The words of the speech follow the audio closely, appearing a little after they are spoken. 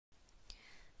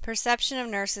Perception of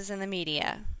Nurses in the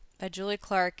Media by Julie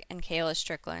Clark and Kayla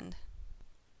Strickland.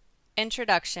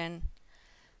 Introduction.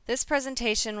 This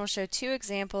presentation will show two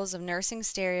examples of nursing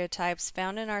stereotypes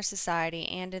found in our society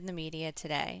and in the media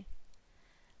today.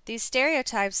 These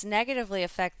stereotypes negatively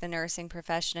affect the nursing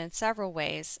profession in several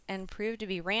ways and prove to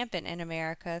be rampant in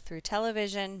America through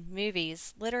television,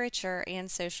 movies, literature,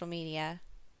 and social media.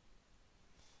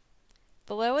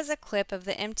 Below is a clip of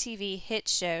the MTV hit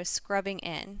show Scrubbing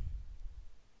In.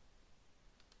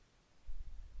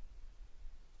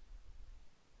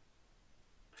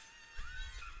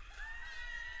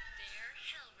 They're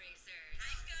Hellraisers.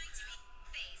 I'm going to be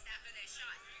faced after this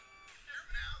shot. Your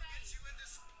mouth gets you into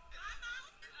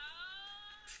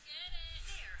get it.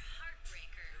 They're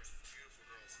Heartbreakers. Beautiful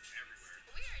girls everywhere.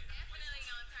 We are definitely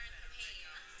on Carnes Page.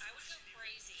 I would go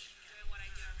crazy doing what I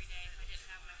do every day if I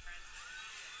didn't have my friends.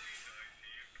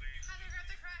 Heather got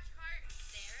the crash cart.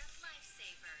 They're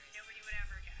Lifesavers. Nobody would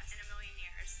ever guess in a million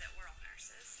years that we're all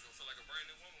nurses. You'll feel like a brand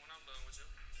new woman when I'm done with you.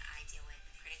 I deal with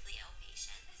critically ill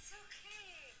patients. It's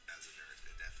okay. As a nurse,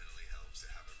 it definitely helps to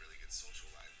have a really good social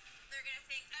life. They're gonna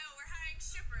think, oh, we're hiring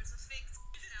strippers with fake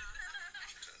now.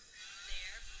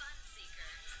 They're Fun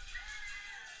Seekers.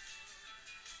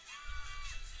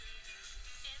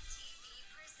 MTV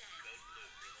presents.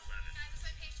 Guys, it's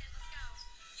my patient. Let's go.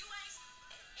 You ain't,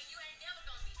 and you ain't never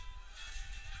gonna be.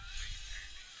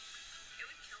 It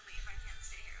would kill me if I can't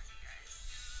sit here with you guys.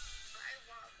 I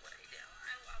love what I do.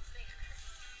 I love being a nurse.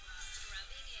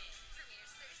 Scrubbing In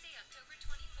premieres Thursday, October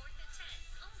 24th at 10,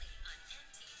 only on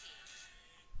MTV.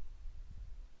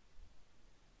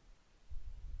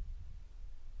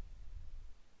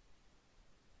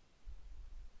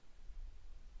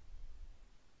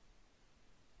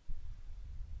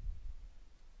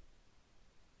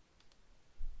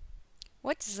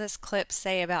 What does this clip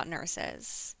say about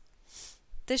nurses?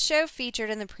 The show featured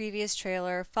in the previous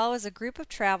trailer follows a group of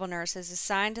travel nurses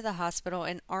assigned to the hospital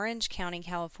in Orange County,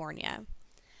 California.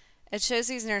 It shows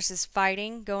these nurses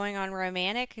fighting, going on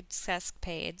romantic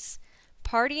escapades,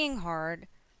 partying hard,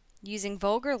 using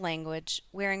vulgar language,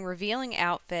 wearing revealing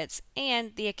outfits,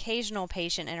 and the occasional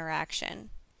patient interaction.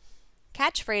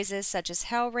 Catchphrases such as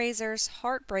Hellraisers,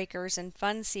 Heartbreakers, and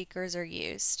Fun Seekers are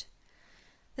used.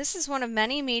 This is one of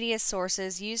many media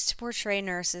sources used to portray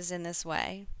nurses in this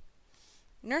way.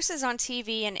 Nurses on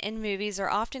TV and in movies are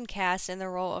often cast in the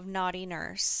role of naughty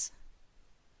nurse.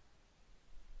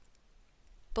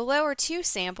 Below are two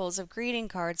samples of greeting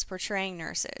cards portraying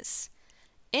nurses.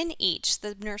 In each,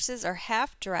 the nurses are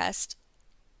half-dressed,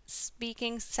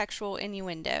 speaking sexual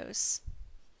innuendos.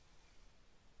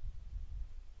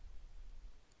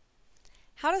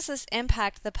 How does this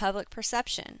impact the public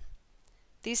perception?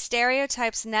 These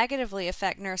stereotypes negatively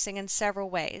affect nursing in several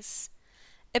ways.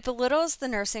 It belittles the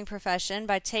nursing profession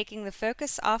by taking the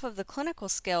focus off of the clinical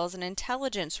skills and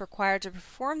intelligence required to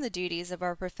perform the duties of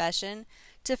our profession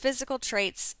to physical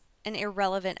traits and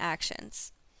irrelevant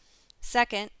actions.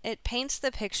 Second, it paints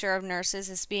the picture of nurses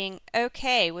as being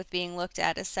okay with being looked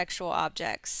at as sexual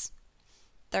objects.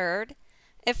 Third,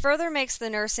 it further makes the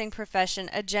nursing profession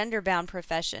a gender-bound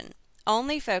profession,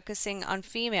 only focusing on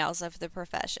females of the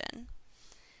profession.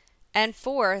 And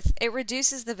fourth, it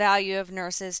reduces the value of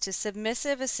nurses to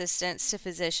submissive assistants to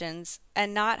physicians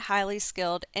and not highly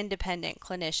skilled independent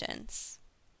clinicians.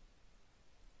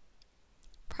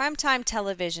 Primetime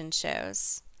television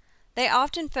shows. They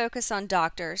often focus on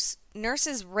doctors.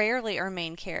 Nurses rarely are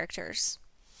main characters.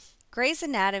 Grey's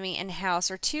Anatomy and House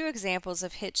are two examples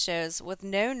of hit shows with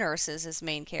no nurses as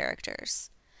main characters.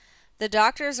 The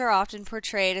doctors are often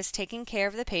portrayed as taking care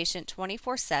of the patient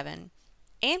 24/7,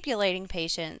 amputating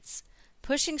patients,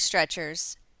 pushing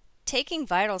stretchers, taking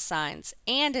vital signs,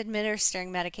 and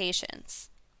administering medications.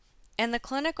 In the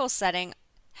clinical setting,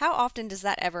 how often does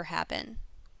that ever happen?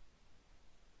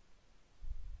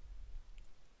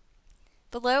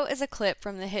 Below is a clip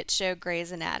from the hit show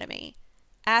Grey's Anatomy.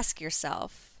 Ask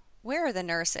yourself, where are the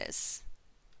nurses?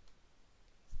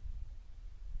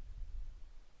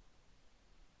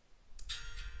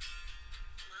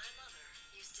 My mother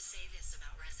used to say this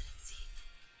about residency.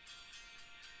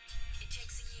 It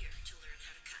takes a year to learn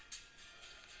how to cut.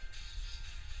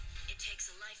 It takes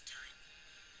a lifetime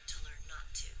to learn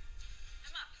not to.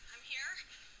 I'm up. I'm here.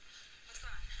 What's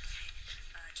going on?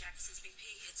 Jackson's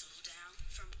BP hits a little down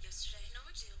from yesterday. No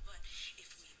big deal, but if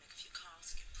we make a few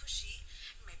calls, get pushy,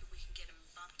 maybe we can get him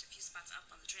bumped a few spots up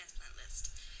on the transplant list.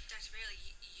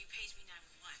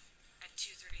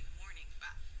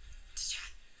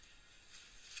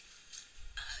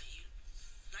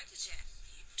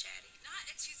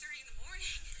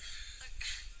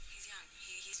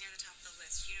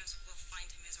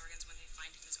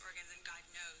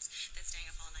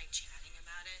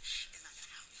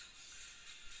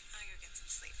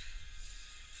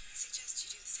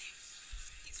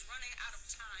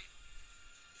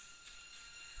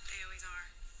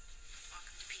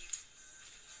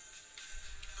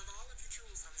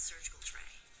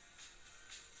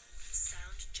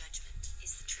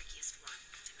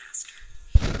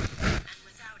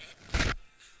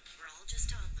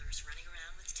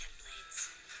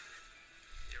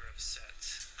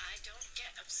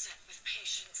 upset with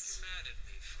patients. You're mad at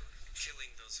me for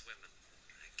killing those women.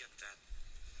 I get that.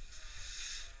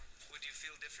 Would you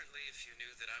feel differently if you knew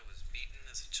that I was beaten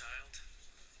as a child?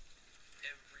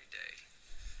 Every day.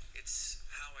 It's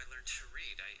how I learned to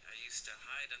read. I used to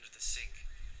hide under the sink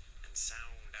and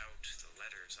sound out the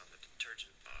letters on the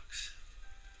detergent box.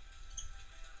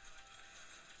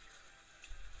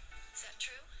 Is that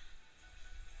true?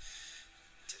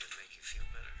 Did it make you feel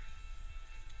better?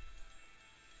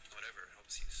 Whatever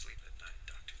helps you sleep at night,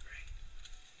 Dr. Gray.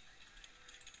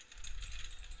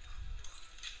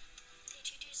 Did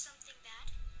you do something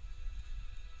bad?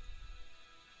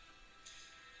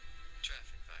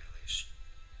 Traffic violation.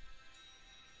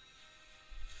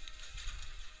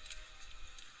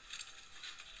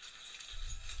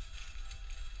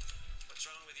 What's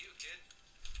wrong with you, kid?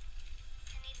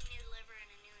 I need a new liver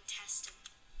and a new intestine.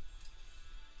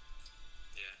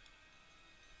 Yeah.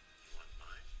 You want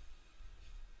mine?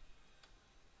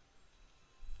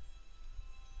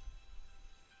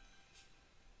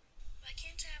 Why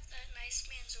can't I have that nice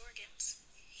man's organs?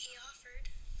 He offered.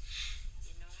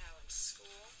 You know how in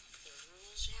school, the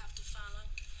rules you have to follow?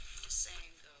 The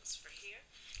same goes for here.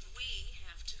 We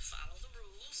have to follow the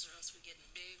rules or else we get in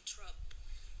big trouble.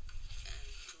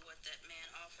 And what that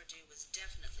man offered you was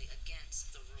definitely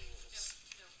against the rules.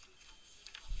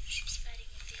 She's fighting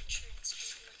with the insurance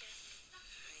people again.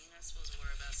 You're not supposed to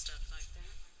worry about stuff like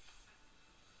that.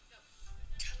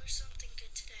 Tell her something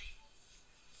good today.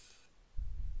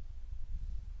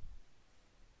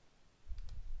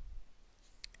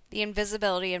 The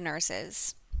invisibility of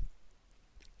nurses.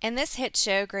 In this hit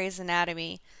show, Grey's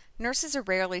Anatomy, nurses are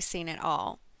rarely seen at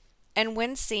all, and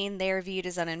when seen, they are viewed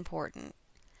as unimportant.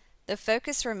 The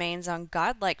focus remains on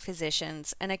godlike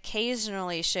physicians and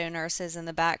occasionally show nurses in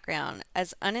the background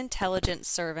as unintelligent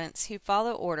servants who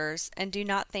follow orders and do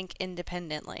not think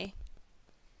independently.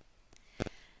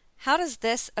 How does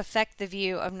this affect the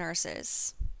view of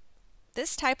nurses?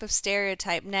 This type of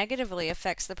stereotype negatively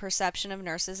affects the perception of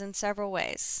nurses in several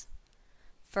ways.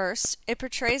 First, it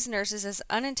portrays nurses as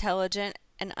unintelligent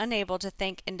and unable to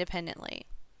think independently.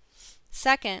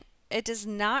 Second, it does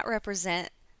not represent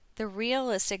the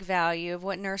realistic value of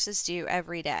what nurses do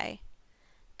every day.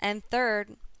 And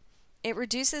third, it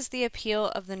reduces the appeal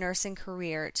of the nursing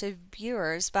career to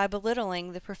viewers by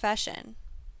belittling the profession.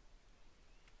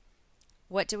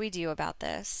 What do we do about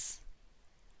this?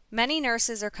 Many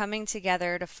nurses are coming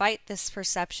together to fight this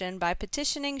perception by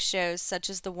petitioning shows such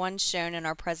as the one shown in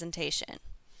our presentation.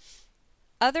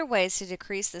 Other ways to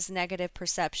decrease this negative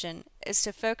perception is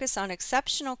to focus on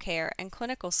exceptional care and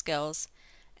clinical skills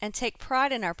and take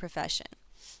pride in our profession,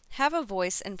 have a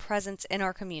voice and presence in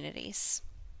our communities.